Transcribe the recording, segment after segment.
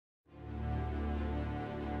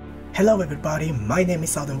Hello everybody, my name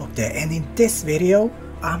is AudunVokter, and in this video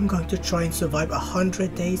I'm going to try and survive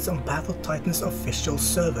 100 days on PathOfTitans official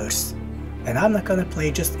servers. And I'm not gonna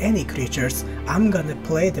play just any creatures, I'm gonna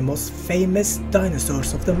play the most famous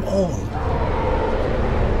dinosaurs of them all.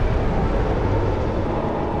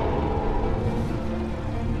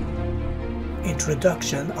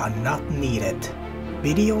 Introduction are not needed.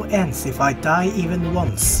 Video ends if I die even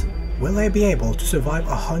once. Will I be able to survive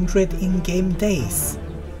 100 in-game days?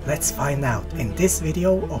 Let's find out in this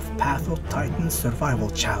video of PathOfTitans Survival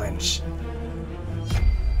Challenge.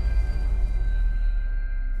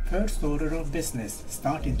 First order of business,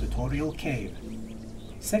 start in tutorial cave.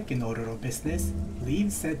 Second order of business,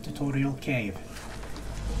 leave said tutorial cave.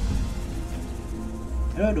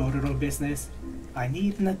 Third order of business, I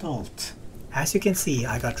need an adult. As you can see,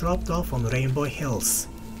 I got dropped off on Rainbow Hills.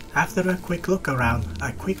 After a quick look around,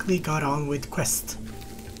 I quickly got on with quest.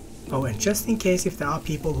 Oh, and just in case if there are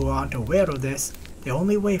people who aren't aware of this, the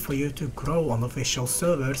only way for you to grow on official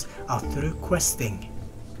servers are through questing.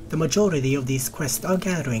 The majority of these quests are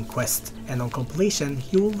gathering quests, and on completion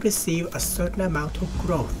you will receive a certain amount of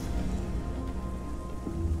growth.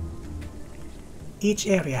 Each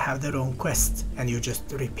area have their own quests, and you just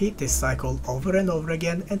repeat this cycle over and over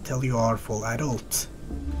again until you are full adult.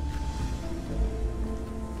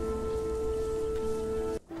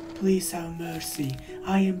 Please have mercy,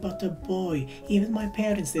 I am but a boy, even my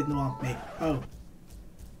parents didn't want me. Oh.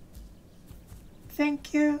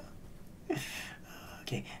 Thank you.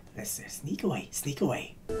 Okay, let's sneak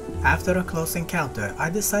away. After a close encounter,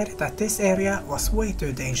 I decided that this area was way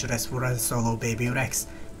too dangerous for a solo baby Rex.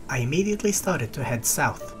 I immediately started to head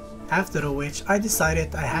south. After which I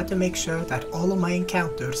decided I had to make sure that all of my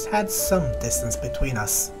encounters had some distance between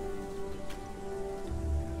us.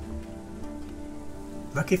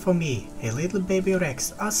 Lucky for me, a little baby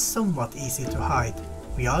Rex are somewhat easy to hide.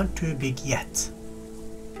 We aren't too big yet.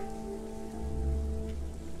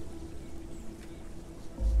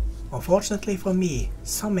 Unfortunately for me,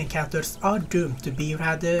 some encounters are doomed to be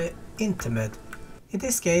rather intimate. In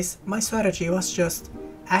this case, my strategy was just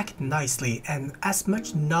act nicely and as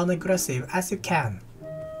much non-aggressive as you can.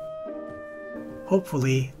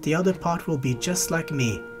 Hopefully, the other part will be just like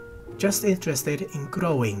me, just interested in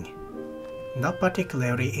growing. Not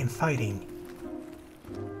particularly in fighting.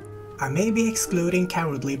 I may be excluding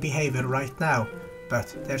cowardly behavior right now,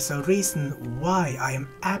 but there's a reason why I am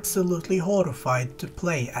absolutely horrified to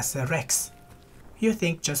play as a Rex. You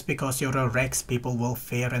think just because you're a Rex people will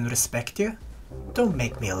fear and respect you? Don't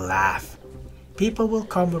make me laugh. People will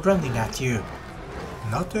come running at you.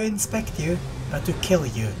 Not to inspect you, but to kill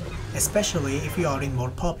you, especially if you are in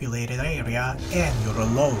more populated area and you're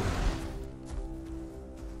alone.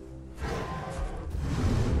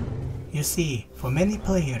 You see, for many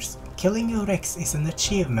players, killing a Rex is an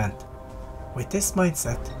achievement. With this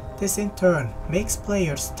mindset, this in turn makes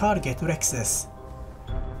players target Rexes.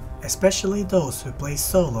 Especially those who play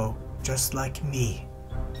solo, just like me.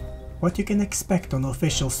 What you can expect on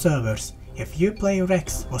official servers, if you play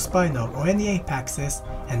Rex or Spino or any Apexes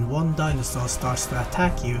and one dinosaur starts to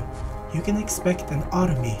attack you, you can expect an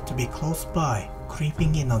army to be close by,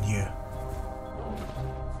 creeping in on you.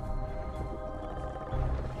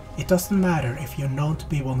 It doesn't matter if you're known to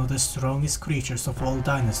be one of the strongest creatures of all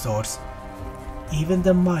dinosaurs. Even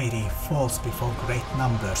the mighty falls before great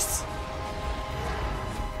numbers.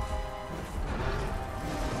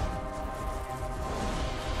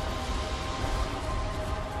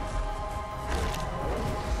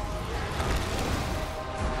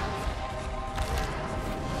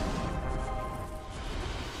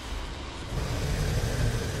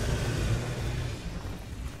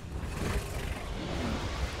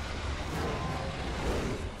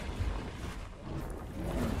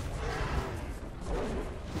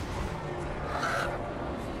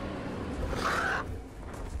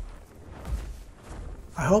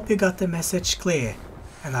 I hope you got the message clear,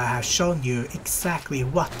 and I have shown you exactly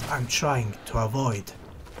what I'm trying to avoid.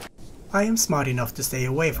 I am smart enough to stay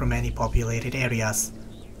away from any populated areas,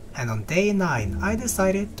 and on day 9 I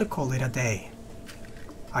decided to call it a day.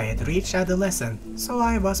 I had reached adolescent, so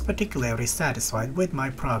I was particularly satisfied with my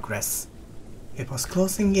progress. It was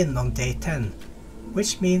closing in on day 10,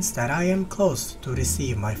 which means that I am close to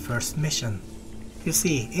receive my first mission. You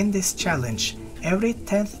see, in this challenge, every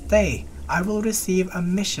 10th day I will receive a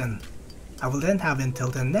mission. I will then have until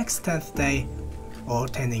the next 10th day, or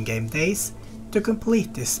 10 in-game days, to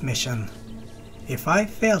complete this mission. If I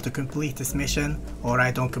fail to complete this mission, or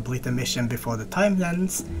I don't complete the mission before the time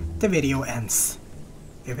ends, the video ends.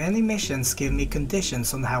 If any missions give me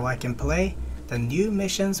conditions on how I can play, the new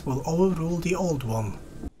missions will overrule the old one.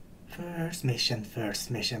 First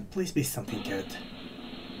mission, please be something good.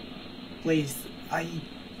 Please,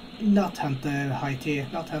 not hunt the high tier,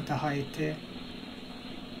 not hunt the high tier.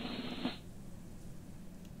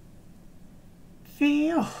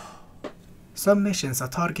 Phew. Some missions are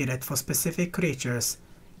targeted for specific creatures.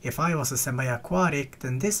 If I was a semi-aquatic,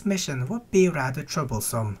 then this mission would be rather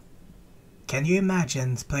troublesome. Can you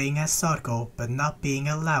imagine playing as Sarko but not being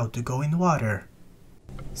allowed to go in water?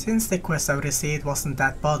 Since the quest I received wasn't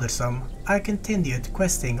that bothersome, I continued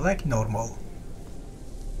questing like normal.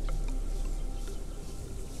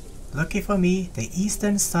 Lucky for me, the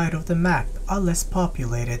eastern side of the map are less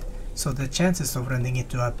populated, so the chances of running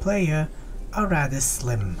into a player are rather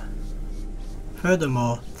slim.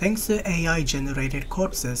 Furthermore, thanks to AI-generated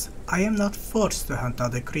corpses, I am not forced to hunt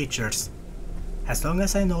other creatures. As long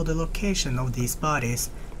as I know the location of these bodies,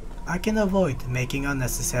 I can avoid making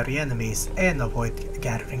unnecessary enemies and avoid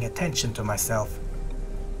gathering attention to myself.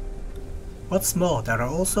 What's more, there are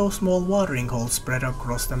also small watering holes spread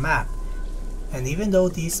across the map, and even though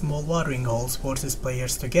these small watering holes forces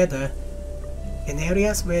players together, in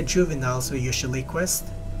areas where juveniles will usually quest,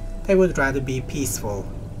 they would rather be peaceful.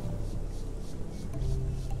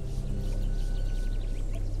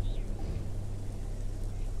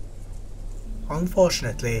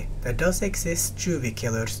 Unfortunately, there does exist juvie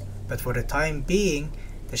killers, but for the time being,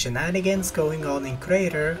 the shenanigans going on in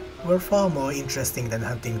Crater were far more interesting than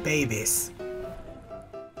hunting babies.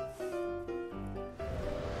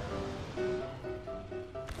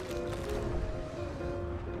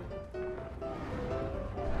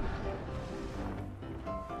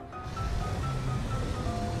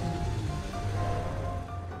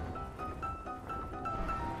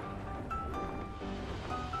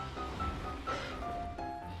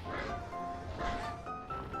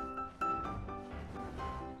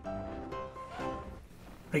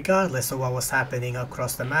 Regardless of what was happening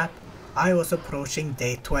across the map, I was approaching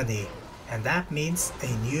day 20, and that means a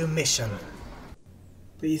new mission.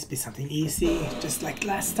 Please be something easy, just like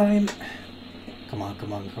last time. Come on,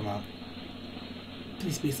 come on, come on.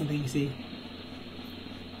 Please be something easy.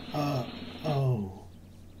 Oh no!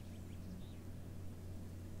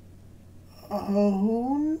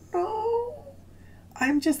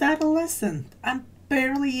 I'm just adolescent. I'm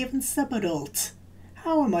barely even sub-adult.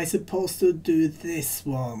 How am I supposed to do this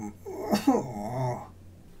one?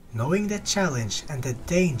 Knowing the challenge and the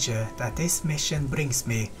danger that this mission brings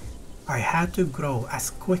me, I had to grow as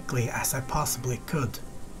quickly as I possibly could.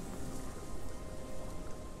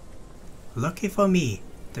 Lucky for me,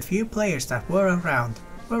 the few players that were around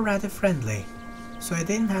were rather friendly, so I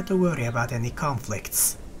didn't have to worry about any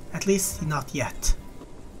conflicts, at least not yet.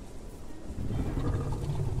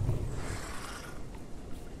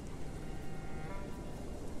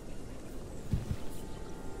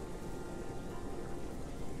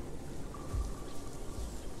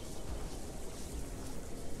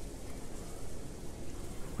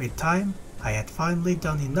 With time, I had finally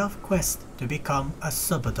done enough quests to become a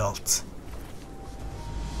sub-adult.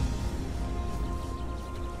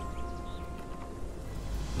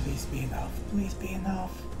 Please be enough, please be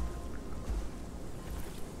enough.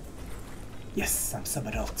 Yes, I'm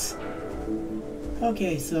sub-adult.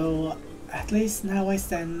 Okay, so at least now I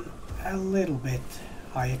stand a little bit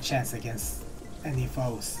higher chance against any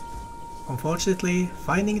foes. Unfortunately,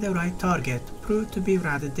 finding the right target proved to be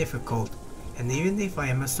rather difficult. And even if I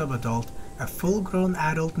am a sub-adult, a full-grown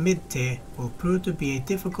adult mid-tier will prove to be a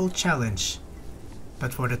difficult challenge.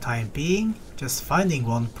 But for the time being, just finding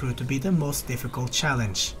one proved to be the most difficult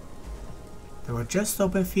challenge. There were just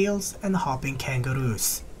open fields and hopping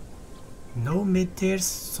kangaroos. No mid-tiers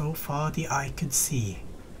so far the eye could see.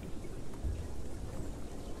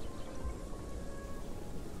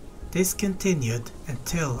 This continued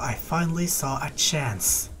until I finally saw a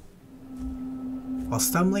chance. While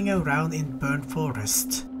stumbling around in burnt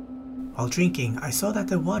forest. While drinking, I saw that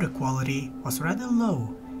the water quality was rather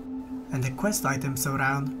low, and the quest items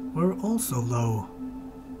around were also low.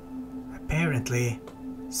 Apparently,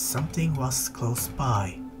 something was close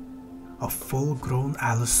by. A full-grown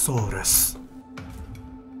Allosaurus.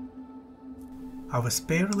 I was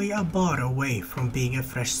barely a bar away from being a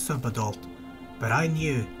fresh sub-adult, but I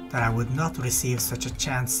knew that I would not receive such a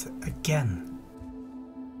chance again.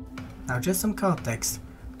 Now just some context,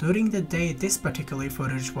 during the day this particular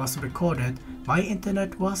footage was recorded, my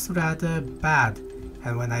internet was rather bad,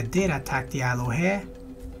 and when I did attack the aloe here,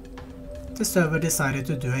 the server decided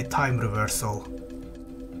to do a time reversal.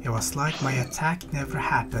 It was like my attack never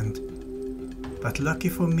happened, but lucky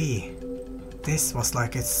for me, this was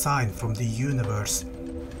like a sign from the universe.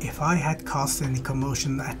 If I had caused any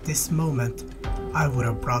commotion at this moment, I would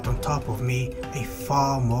have brought on top of me a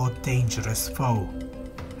far more dangerous foe.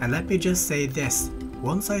 And let me just say this,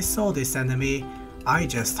 once I saw this enemy, I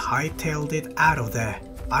just hightailed it out of there.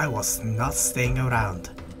 I was not staying around.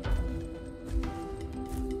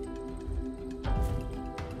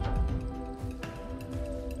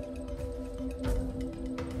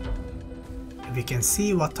 If you can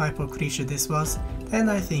see what type of creature this was, then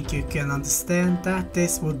I think you can understand that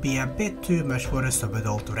this would be a bit too much for a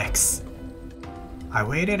subadult Rex. I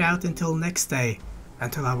waited out until next day,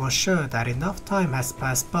 until I was sure that enough time has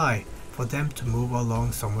passed by for them to move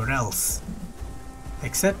along somewhere else.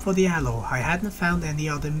 Except for the aloe, I hadn't found any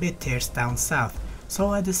other mid-tiers down south, so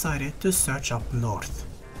I decided to search up north.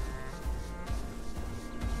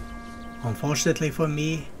 Unfortunately for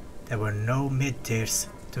me, there were no mid-tiers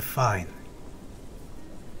to find.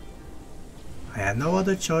 I had no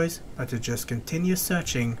other choice but to just continue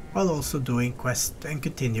searching while also doing quests and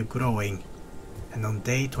continue growing. And on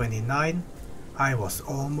day 29, I was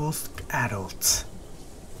almost adult.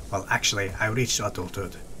 Well, actually, I reached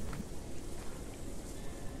adulthood.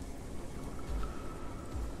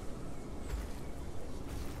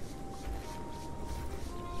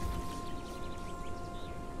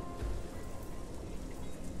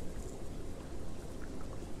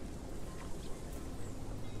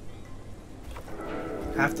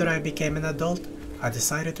 After I became an adult, I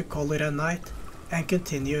decided to call it a night and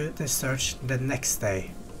continue the search the next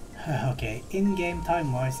day. Okay, in-game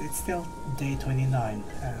time-wise, it's still day 29.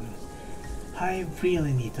 I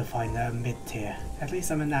really need to find a mid-tier. At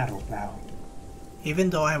least I'm an adult now. Even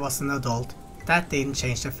though I was an adult, that didn't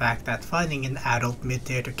change the fact that finding an adult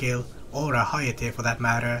mid-tier to kill, or a higher tier for that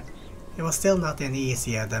matter, it was still not any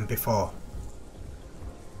easier than before.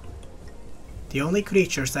 The only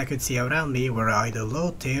creatures I could see around me were either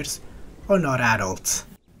low tiers or not adults.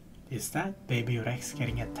 Is that baby Rex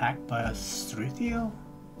getting attacked by a Struthio?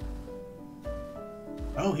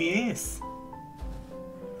 Oh, he is!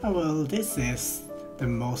 Oh well, this is the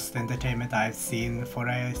most entertainment I've seen for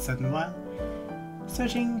a certain while.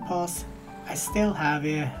 Searching pause. I still have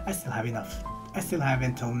enough. I still have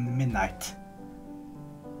until midnight.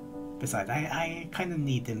 Besides, I kinda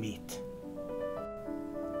need the meat.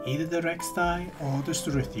 Either the Rex die or the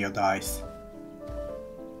Struthio dies.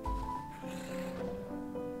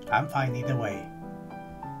 I'm fine either way.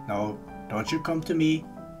 No, don't you come to me.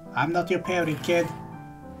 I'm not your parent, kid.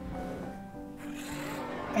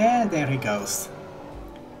 And there he goes.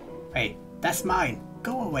 Hey, that's mine.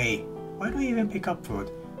 Go away. Why do we even pick up food?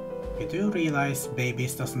 You do realize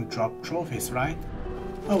babies doesn't drop trophies, right?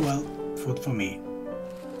 Oh well, food for me.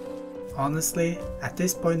 Honestly, at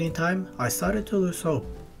this point in time, I started to lose hope.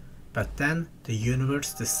 But then, the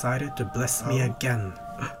universe decided to bless me again.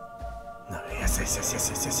 No, yes.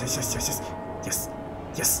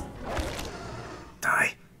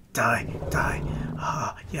 Die.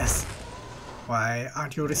 Ah, yes. Why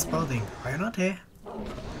aren't you responding? Are you not here?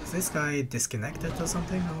 Is this guy disconnected or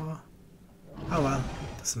something? Or... oh well,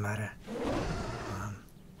 doesn't matter.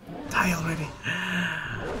 Die already.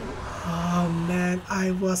 Oh man,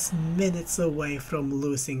 I was minutes away from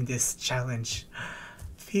losing this challenge.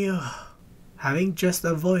 Phew. Having just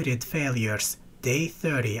avoided failures, day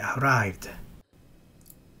 30 arrived.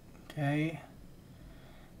 Okay.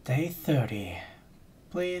 Day 30.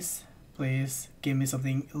 Please, give me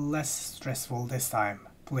something less stressful this time.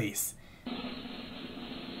 Please.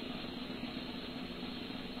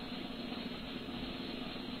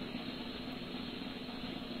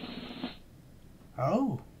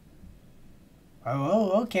 Oh,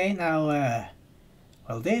 okay, now,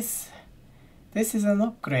 well this is an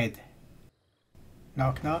upgrade.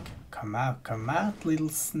 Knock, knock, come out, little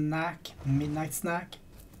snack, midnight snack.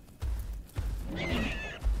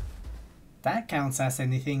 That counts as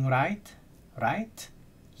anything, right? Right?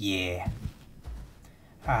 Yeah.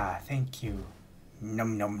 Ah, thank you.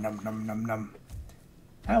 Num.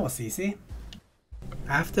 That was easy.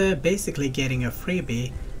 After basically getting a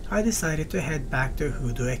freebie, I decided to head back to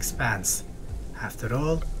Hoodoo Expanse. After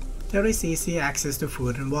all, there is easy access to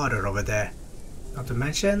food and water over there. Not to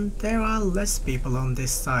mention, there are less people on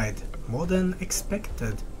this side, more than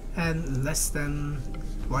expected, and less than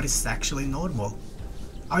what is actually normal.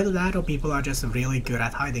 Either that or people are just really good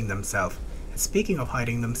at hiding themselves. And speaking of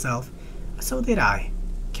hiding themselves, so did I.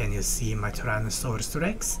 Can you see my Tyrannosaurus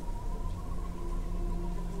Rex?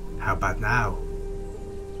 How about now?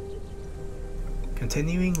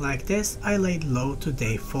 Continuing like this, I laid low to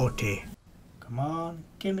day 40. Come on,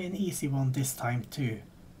 give me an easy one this time too.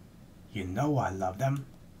 You know I love them.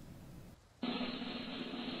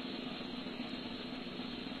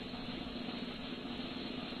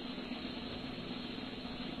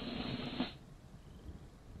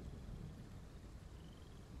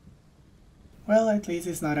 Well, at least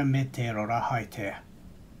it's not a mid-tier or a high-tier.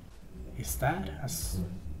 Is that a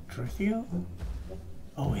Struthio?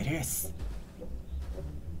 Oh, it is.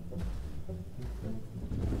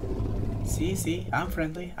 See, I'm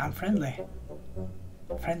friendly. Friendly.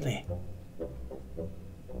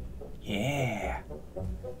 Yeah,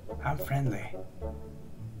 I'm friendly.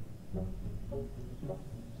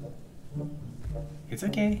 It's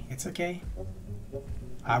okay.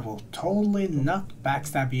 I will totally not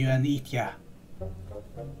backstab you and eat ya.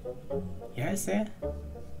 Yes, eh?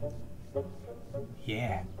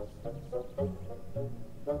 Yeah.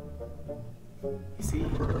 You see? Yeah.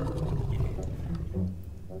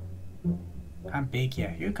 I'm big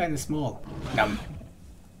here. You're kinda small. Num.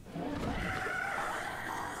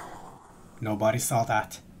 Nobody saw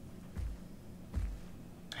that.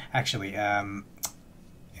 Actually, okay,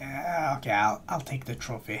 I'll take the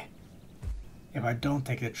trophy. If I don't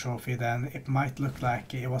take the trophy, then it might look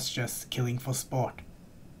like it was just killing for sport.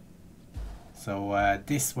 So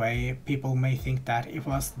this way, people may think that it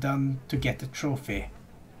was done to get the trophy.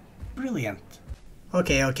 Brilliant.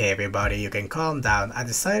 Okay, everybody, you can calm down. I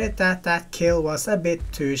decided that that kill was a bit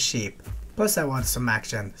too cheap. Plus I wanted some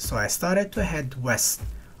action, so I started to head west.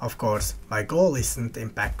 Of course, my goal isn't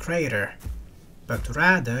Impact Crater, but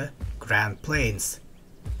rather Grand Plains.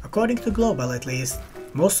 According to Global at least,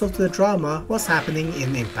 most of the drama was happening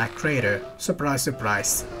in Impact Crater. Surprise,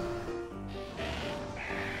 surprise.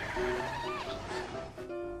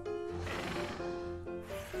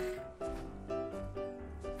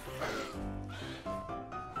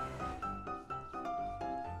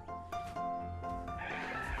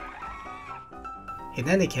 In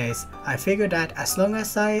any case, I figured that as long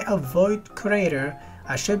as I avoid Crater,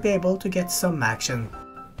 I should be able to get some action.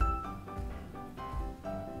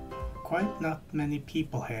 Quite not many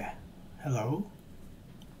people here. Hello?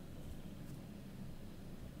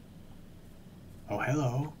 Oh,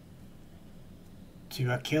 hello.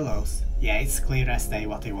 2 kilos. Yeah, it's clear as day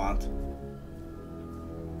what they want.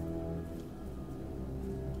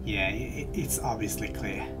 Yeah, it's obviously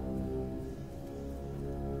clear.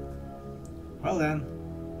 Well then,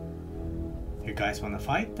 you guys wanna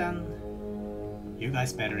fight then? You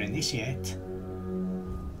guys better initiate.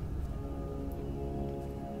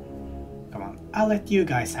 Come on, I'll let you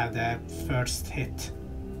guys have the first hit.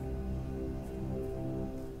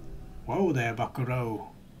 Whoa there, buckaroo.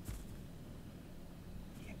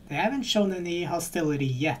 They haven't shown any hostility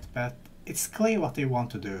yet, but it's clear what they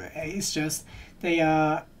want to do. It's just they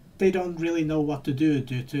don't really know what to do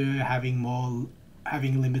due to having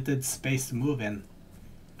limited space to move in.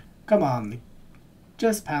 Come on,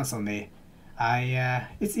 just pounce on me.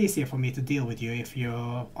 It's easier for me to deal with you if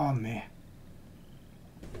you're on me.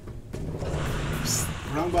 Psst,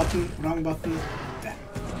 wrong button.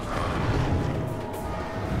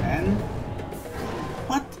 Then,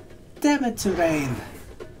 what? Damn it, terrain!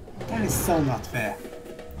 That is so not fair.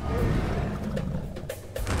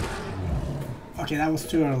 Okay, that was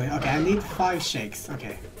too early. Okay, I need 5 shakes.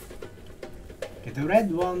 Okay, the red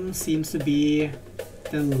one seems to be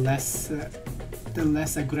the less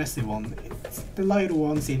aggressive one. The lighter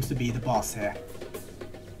one seems to be the boss here.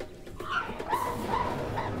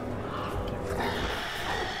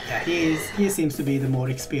 Yeah, he seems to be the more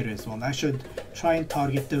experienced one. I should try and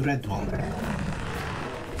target the red one.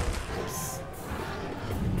 Oops.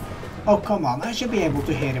 Oh, come on, I should be able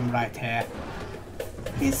to hit him right here.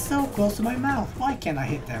 He's so close to my mouth. Why can't I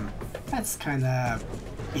hit him? That's kinda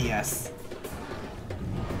BS.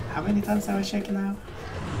 How many times have I shaken now?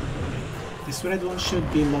 This red one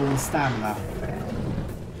should be low on stamina.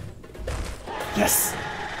 Yes!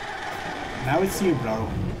 Now it's you, bro.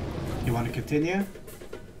 You want to continue?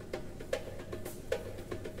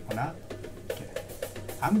 Or not? Okay.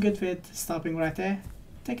 I'm good with stopping right there.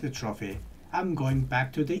 Take the trophy. I'm going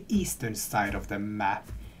back to the eastern side of the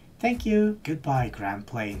map. Thank you. Goodbye, Grand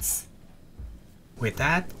Plains. With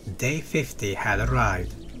that, day 50 had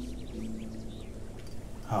arrived.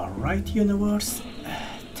 Alright, universe,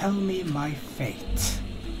 tell me my fate.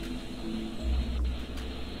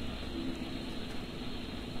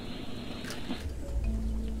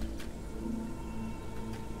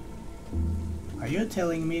 Are you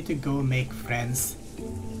telling me to go make friends?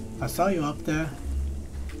 I saw you up there.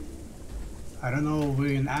 I don't know, were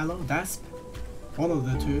you an Aloe, Dasp? One of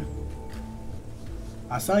the two.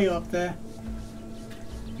 I saw you up there.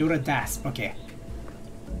 You're a Dasp, okay.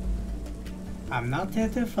 I'm not here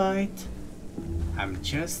to fight. I'm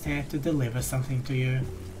just here to deliver something to you.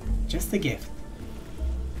 Just a gift.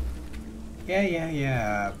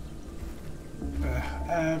 Yeah.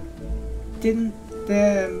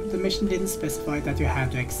 The mission didn't specify that you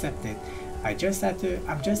had to accept it, I'm just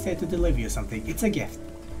here to deliver you something. It's a gift.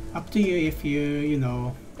 Up to you if you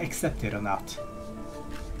know, accept it or not.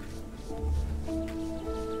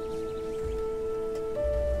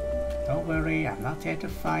 Don't worry, I'm not here to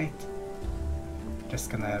fight. Just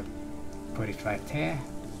gonna put it right here.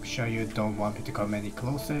 I'm sure you don't want me to come any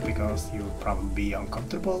closer because you'll probably be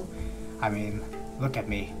uncomfortable. I mean, look at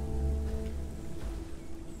me.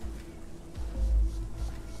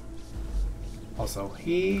 Also,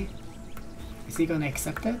 is he gonna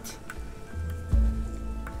accept it?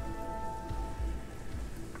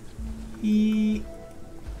 He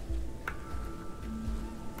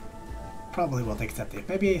probably won't accept it.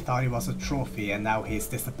 Maybe he thought it was a trophy and now he's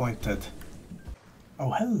disappointed.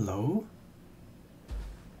 Oh, hello.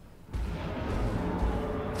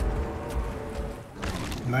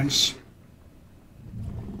 Munch.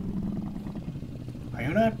 Are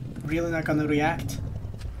you really not gonna react?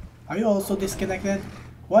 Are you also disconnected?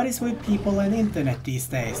 What is with people and internet these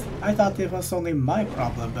days? I thought it was only my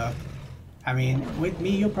problem, but I mean, with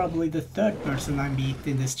me you're probably the third person I meet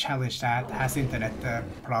in this challenge that has internet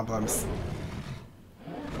problems.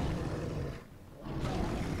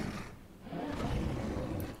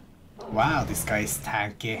 Wow, this guy is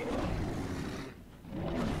tanky.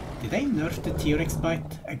 Did they nerf the T.rex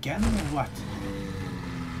bite again or what?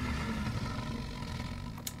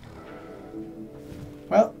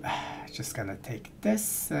 Well, just gonna take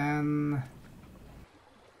this and...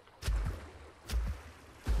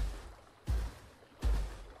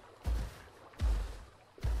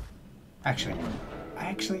 Actually, I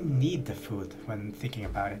actually need the food when thinking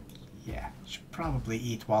about it. Yeah, should probably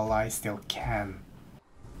eat while I still can.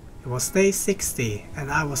 It was day 60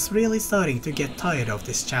 and I was really starting to get tired of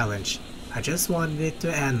this challenge. I just wanted it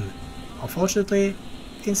to end. Unfortunately,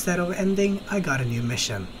 instead of ending, I got a new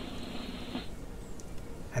mission.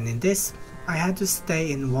 And in this, I had to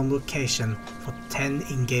stay in one location for 10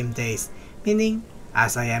 in-game days, meaning,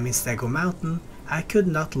 as I am in Stego Mountain, I could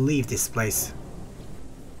not leave this place.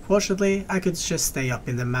 Fortunately, I could just stay up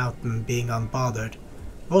in the mountain being unbothered.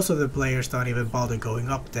 Most of the players don't even bother going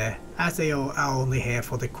up there, as they are only here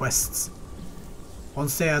for the quests.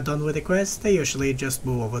 Once they are done with the quest, they usually just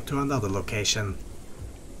move over to another location.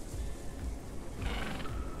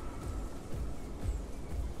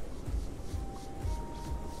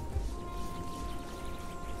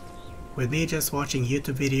 With me just watching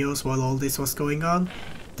YouTube videos while all this was going on,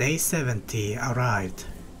 day 70 arrived.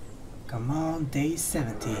 Come on, day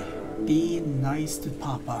 70. Be nice to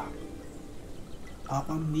Papa.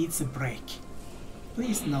 Papa needs a break.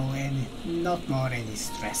 Please not more any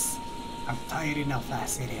stress. I'm tired enough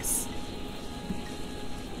as it is.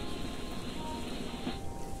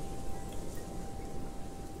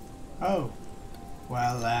 Oh,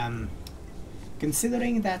 well,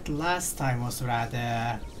 considering that last time was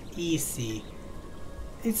rather easy,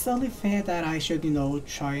 it's only fair that I should,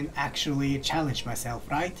 try and actually challenge myself,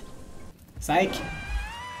 right? Psych!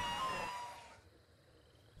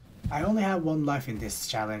 I only have one life in this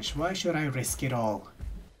challenge, why should I risk it all?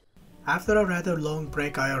 After a rather long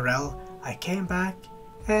break IRL, I came back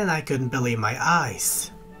and I couldn't believe my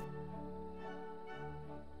eyes.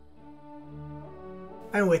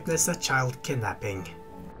 I witnessed a child kidnapping.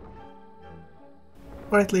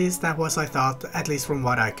 Or at least that was I thought, at least from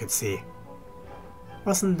what I could see.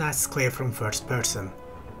 Wasn't as clear from first person.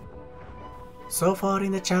 So far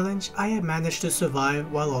in the challenge, I have managed to survive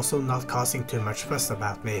while also not causing too much fuss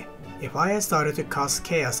about me. If I had started to cause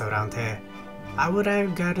chaos around here, I would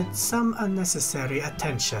have gathered some unnecessary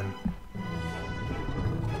attention.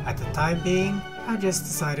 At the time being, I just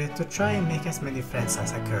decided to try and make as many friends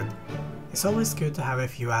as I could. It's always good to have a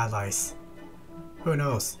few allies. Who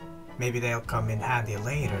knows, maybe they'll come in handy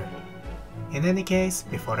later. In any case,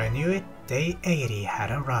 before I knew it, day 80 had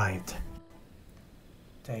arrived.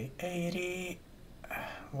 Day 80...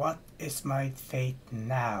 What is my fate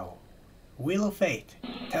now? Wheel of Fate,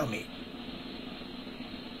 tell me.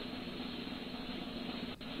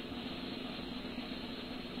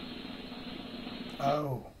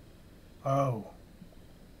 Oh.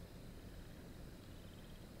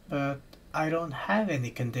 But I don't have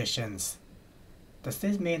any conditions. Does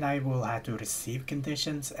this mean I will have to receive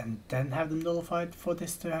conditions and then have them nullified for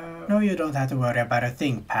this to happen? No, you don't have to worry about a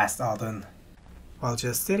thing, past Auden. While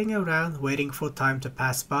just sitting around waiting for time to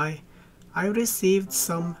pass by, I received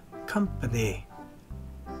some company.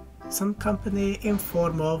 Some company in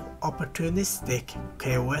form of opportunistic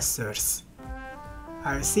KOSers.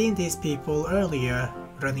 I've seen these people earlier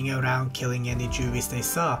running around killing any Jewies they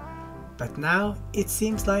saw, but now it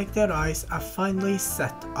seems like their eyes are finally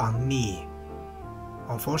set on me.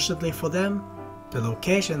 Unfortunately for them, the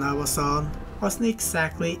location I was on wasn't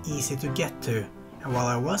exactly easy to get to, and while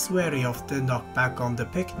I was wary of the knockback on the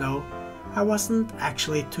Pycno, I wasn't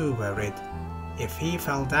actually too worried. If he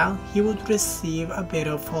fell down, he would receive a bit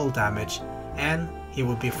of fall damage, and he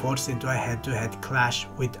would be forced into a head-to-head clash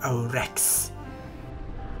with a Rex.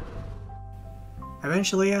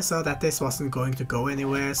 Eventually I saw that this wasn't going to go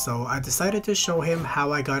anywhere, so I decided to show him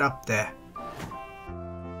how I got up there.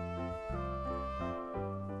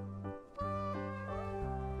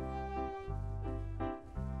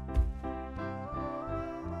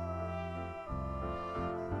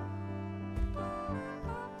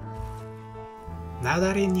 Now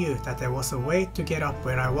that he knew that there was a way to get up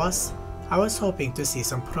where I was hoping to see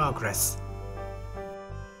some progress.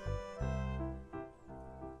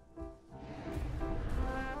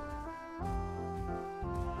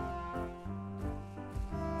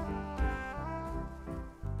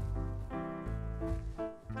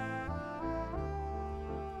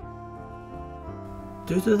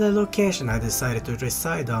 Due to the location I decided to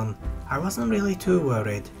reside on, I wasn't really too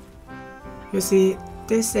worried. You see,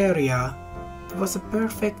 this area was a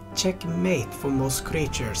perfect checkmate for most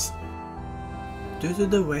creatures. Due to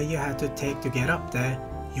the way you had to take to get up there,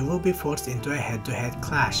 you will be forced into a head-to-head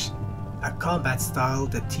clash, a combat style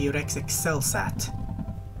the T.rex excels at.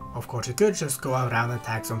 Of course you could just go around and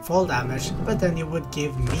tag some fall damage, but then you would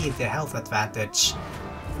give me the health advantage.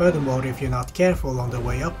 Furthermore, if you're not careful on the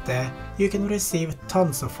way up there, you can receive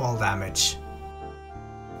tons of fall damage.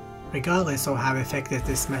 Regardless of how effective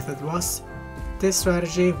this method was, this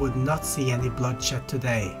strategy would not see any bloodshed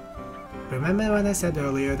today. Remember when I said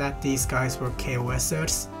earlier that these guys were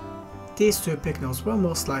KOSers? These two Pycnos were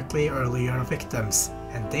most likely earlier victims,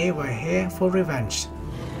 and they were here for revenge.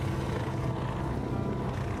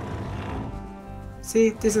 See,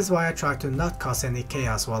 this is why I try to not cause any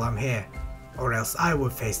chaos while I'm here, or else I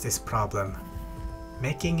would face this problem.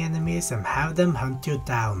 Making enemies and have them hunt you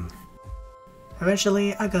down.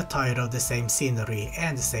 Eventually I got tired of the same scenery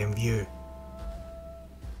and the same view.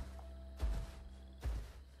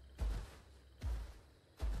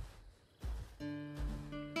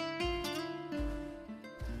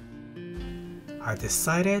 I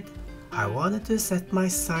decided I wanted to set my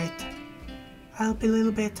sight a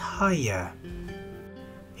little bit higher.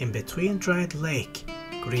 In between Dried Lake,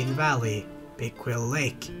 Green Valley, Big Quill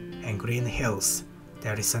Lake and Green Hills,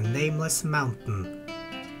 there is a nameless mountain.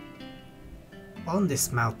 On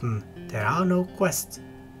this mountain there are no quests,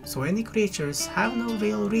 so any creatures have no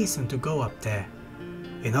real reason to go up there.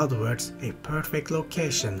 In other words, a perfect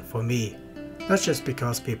location for me. Not just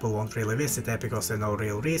because people won't really visit there because there's no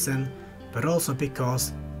real reason, but also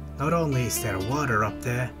because not only is there water up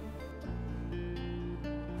there,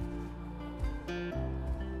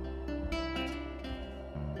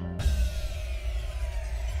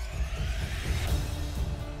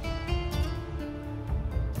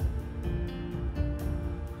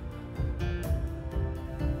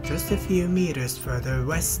 just a few meters further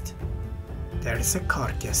west, there is a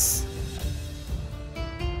carcass.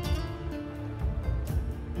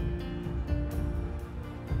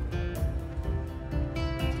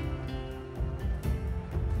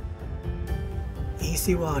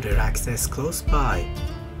 Easy water access close by.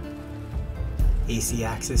 Easy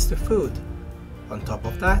access to food. On top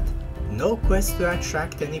of that, no quest to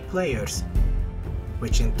attract any players,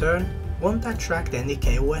 which in turn won't attract any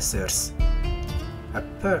KOSers. A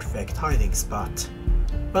perfect hiding spot.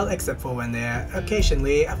 Well, except for when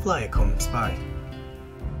occasionally a flyer comes by.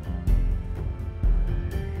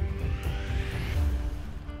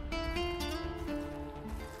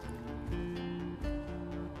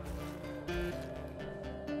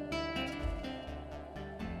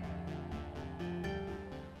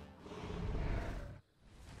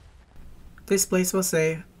 This place was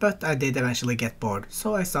safe, but I did eventually get bored,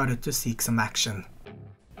 so I started to seek some action.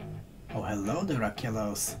 Oh, hello there,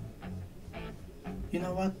 Achilles. You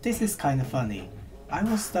know what, this is kinda funny. I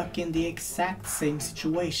was stuck in the exact same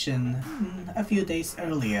situation a few days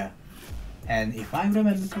earlier. And if I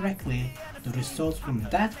remember correctly, the results from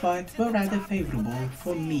that fight were rather favorable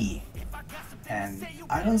for me. And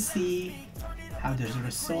I don't see how the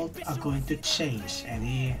results are going to change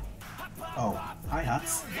any... Oh, hi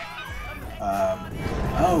Huts.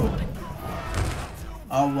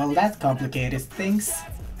 Oh, well that complicated things.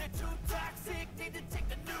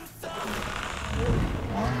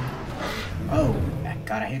 Oh, I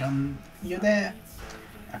got a hit on you there.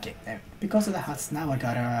 Okay, because of the Huts now I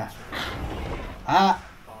gotta...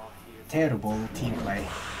 terrible team play.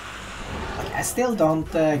 Okay, I still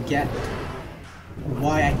don't get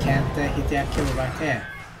why I can't hit the Achilles right there.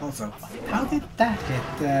 Also, how did that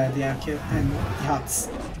hit the Achilles and the Huts?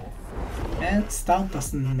 And stomp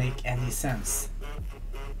doesn't make any sense.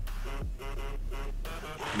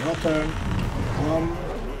 Your turn. 1,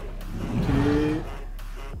 2,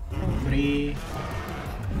 3,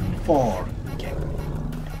 4. Okay.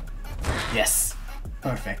 Yes.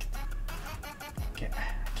 Perfect. Okay. I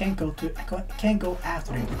can't go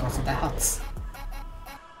after him because of the huts.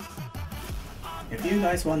 If you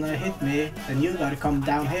guys wanna hit me, then you gotta come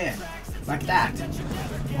down here. Like that. 1, 2,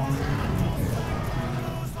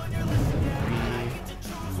 3,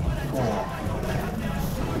 4.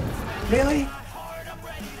 Really?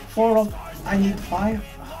 4 of... I need 5?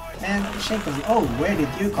 Man, shake on me. Oh, where did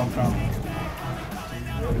you come from? 2,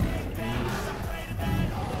 3,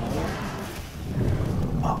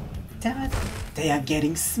 4. Oh, damn it. They are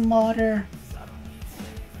getting smarter.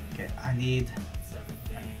 Okay, I need...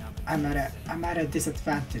 I'm at a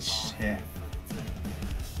disadvantage here.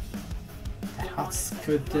 The huts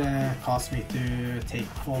could cause me to take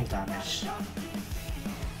fall damage.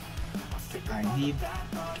 I need...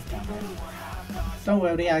 Don't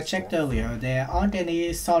worry, I checked earlier. There aren't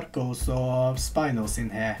any sarcos or spinos in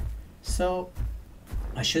here, so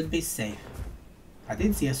I should be safe. I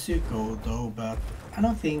did see a Suko though, but I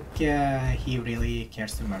don't think he really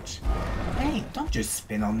cares too much. Hey, don't just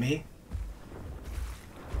spin on me.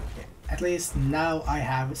 At least now I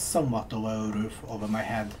have somewhat of a roof over my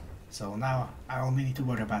head, so now I only need to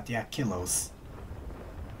worry about the Achilles.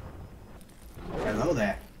 Hello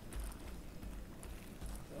there.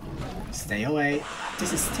 Stay away.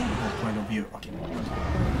 This is terrible point of view. Okay.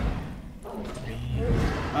 3.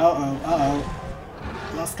 Uh-oh.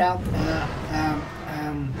 Lost count.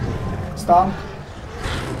 Stomp.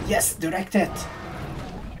 Yes, direct hit.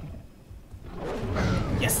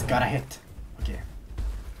 Yes, got a hit. Okay.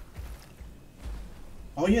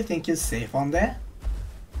 Oh, you think you're safe on there?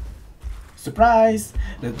 Surprise!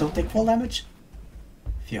 Don't take fall damage.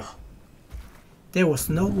 Phew. There was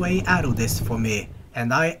no way out of this for me,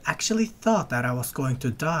 and I actually thought that I was going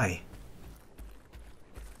to die.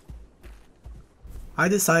 I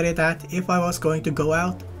decided that if I was going to go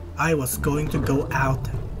out, I was going to go out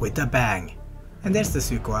with a bang. And there's the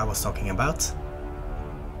Suko I was talking about.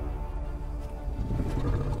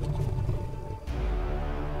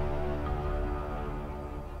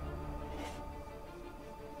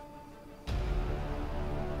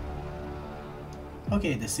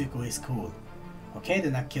 Okay, the Suko is cool. Okay, the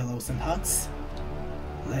Nakilos and huts.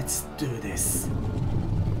 Let's do this.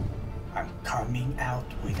 I'm coming out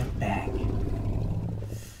with a bang.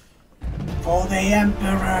 For the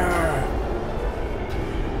Emperor!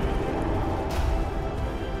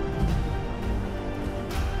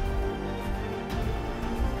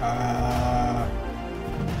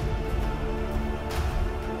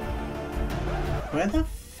 Where the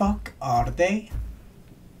fuck are they?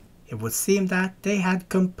 It would seem that they had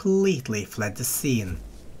completely fled the scene.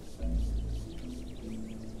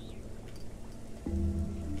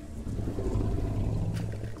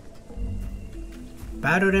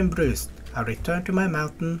 Battered and bruised, I returned to my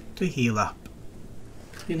mountain to heal up.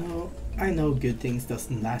 You know, I know good things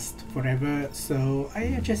doesn't last forever, so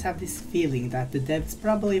I just have this feeling that the devs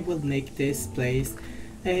probably will make this place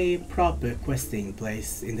a proper questing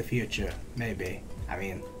place in the future, maybe. I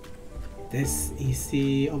mean, this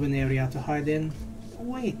easy of an area to hide in,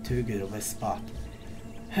 way too good of a spot.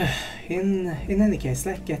 In any case,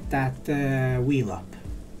 let's get that wheel up.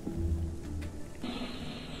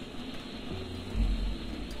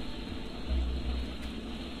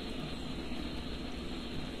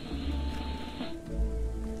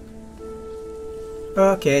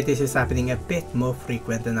 Okay, this is happening a bit more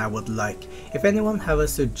frequent than I would like. If anyone have a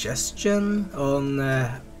suggestion on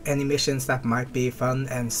any missions that might be fun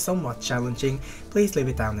and somewhat challenging, please leave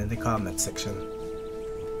it down in the comment section.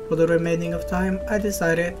 For the remaining of time, I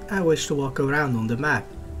decided I wish to walk around on the map,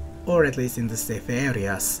 or at least in the safe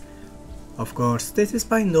areas. Of course, this is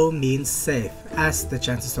by no means safe, as the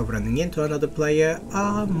chances of running into another player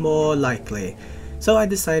are more likely, so I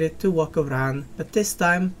decided to walk around, but this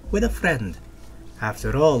time with a friend.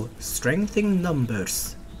 After all, strength in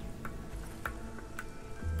numbers.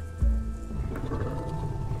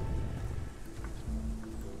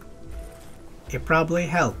 It probably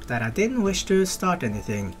helped that I didn't wish to start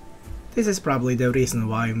anything. This is probably the reason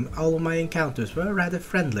why all of my encounters were rather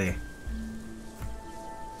friendly.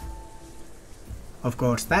 Of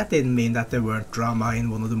course, that didn't mean that there weren't drama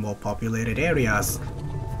in one of the more populated areas.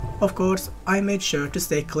 Of course, I made sure to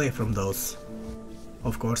stay clear from those.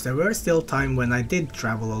 Of course, there were still times when I did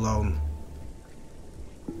travel alone.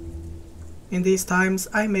 In these times,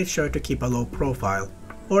 I made sure to keep a low profile,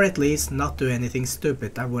 or at least not do anything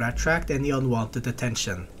stupid that would attract any unwanted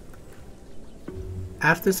attention.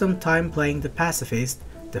 After some time playing the pacifist,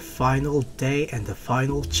 the final day and the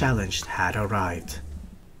final challenge had arrived.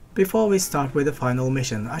 Before we start with the final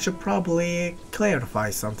mission, I should probably clarify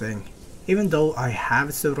something. Even though I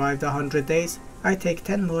have survived 100 days, I take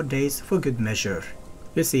 10 more days for good measure.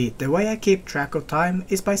 You see, the way I keep track of time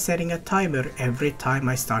is by setting a timer every time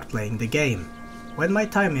I start playing the game. When my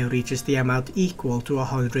timer reaches the amount equal to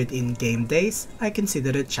 100 in-game days, I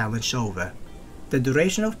consider the challenge over. The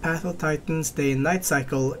duration of PathOfTitans day and night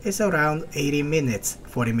cycle is around 80 minutes,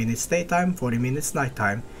 40 minutes daytime, 40 minutes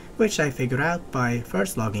nighttime, which I figured out by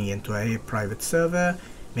first logging into a private server,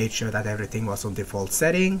 made sure that everything was on default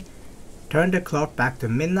setting, turned the clock back to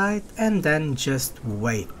midnight, and then just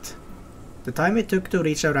wait. The time it took to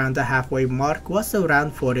reach around the halfway mark was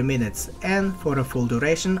around 40 minutes, and for a full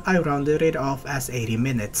duration I rounded it off as 80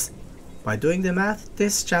 minutes. By doing the math,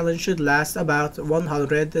 this challenge should last about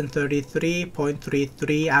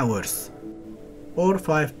 133.33 hours, or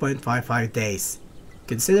 5.55 days.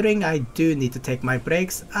 Considering I do need to take my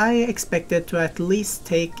breaks, I expect it to at least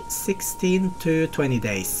take 16 to 20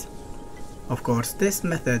 days. Of course, this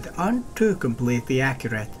method aren't too completely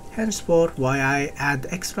accurate, henceforth why I add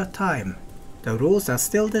extra time. The rules are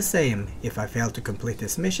still the same. If I fail to complete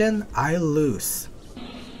this mission, I lose.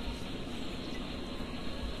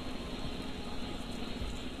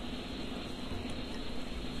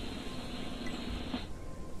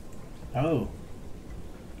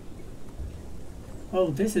 Oh,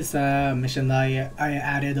 this is a mission I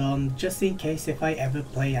added on just in case if I ever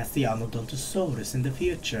play as the AudunVokter in the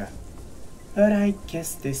future. But I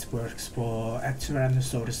guess this works for a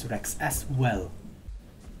Tyrannosaurus Rex as well.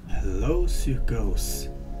 Hello, Sucos.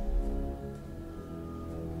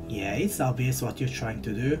 Yeah, it's obvious what you're trying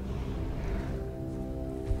to do.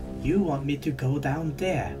 You want me to go down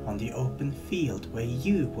there on the open field where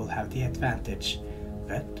you will have the advantage,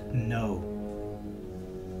 but no.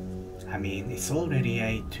 I mean, it's already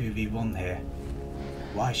a 2v1 here.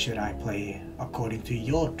 Why should I play according to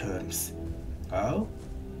your terms? Oh?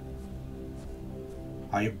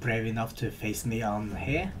 Are you brave enough to face me on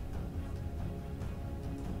here?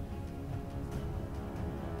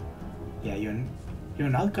 Yeah, you're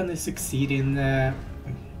not gonna succeed in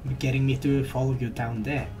getting me to follow you down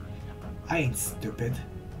there. I ain't stupid.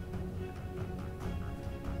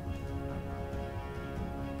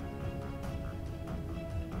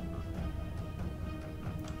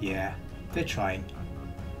 Yeah, they're trying.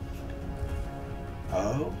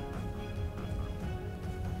 Oh?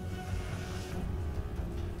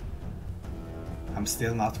 I'm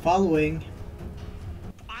still not following.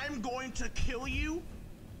 I'm going to kill you?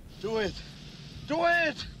 Do it! Do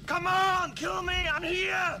it! Come on, kill me, I'm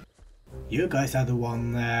here! You guys are the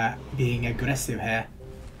one being aggressive here.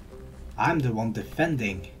 I'm the one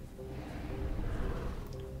defending.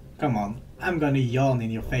 Come on, I'm gonna yawn in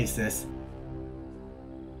your faces.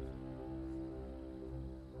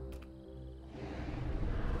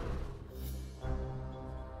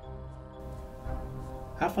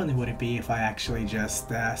 How funny would it be if I actually just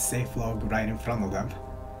safe log right in front of them?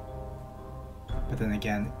 But then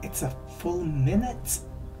again, it's a full minute?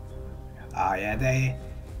 Ah yeah, they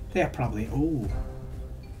are probably... ooh.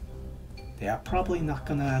 They are probably not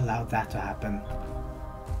gonna allow that to happen.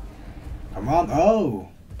 Come on, oh!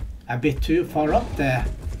 A bit too far up there.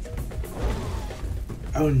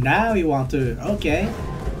 Oh, now you want to... okay.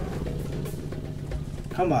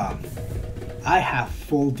 Come on. I have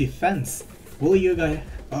full defense. Will you guys...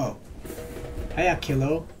 oh. Hey,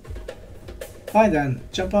 Akilo. Fine then,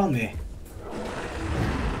 jump on me.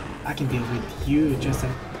 I can deal with you just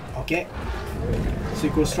a... okay.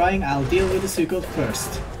 Suko's trying, I'll deal with the Suko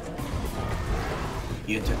first.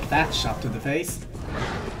 You took that shot to the face.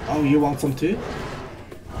 Oh, you want some too?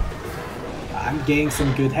 I'm getting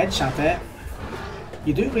some good headshot there.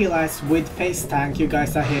 You do realize with face tank you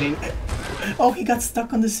guys are hitting... oh, he got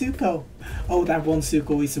stuck on the Suko. Oh, that one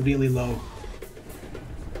Suko is really low.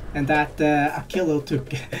 And that Akilo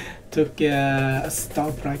took a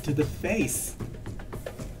stomp right to the face.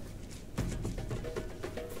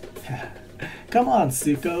 Come on,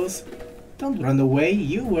 Sukos. Don't run away,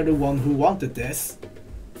 you were the one who wanted this.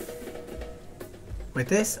 With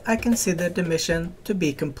this, I consider the mission to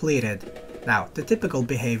be completed. Now, the typical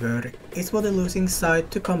behavior is for the losing side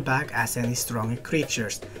to come back as any stronger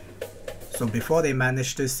creatures. So before they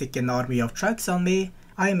managed to sick an army of trucks on me,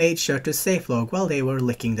 I made sure to safe log while they were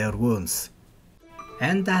licking their wounds.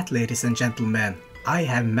 And that, ladies and gentlemen, I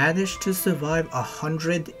have managed to survive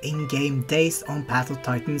 100 in-game days on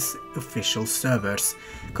PathOfTitans official servers.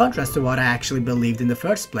 Contrast to what I actually believed in the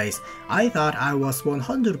first place, I thought I was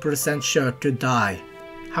 100% sure to die.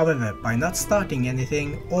 However, by not starting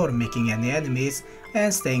anything or making any enemies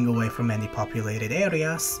and staying away from any populated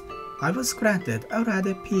areas, I was granted a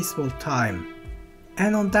rather peaceful time.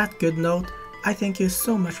 And on that good note, I thank you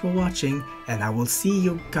so much for watching, and I will see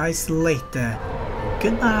you guys later.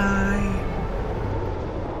 Goodbye!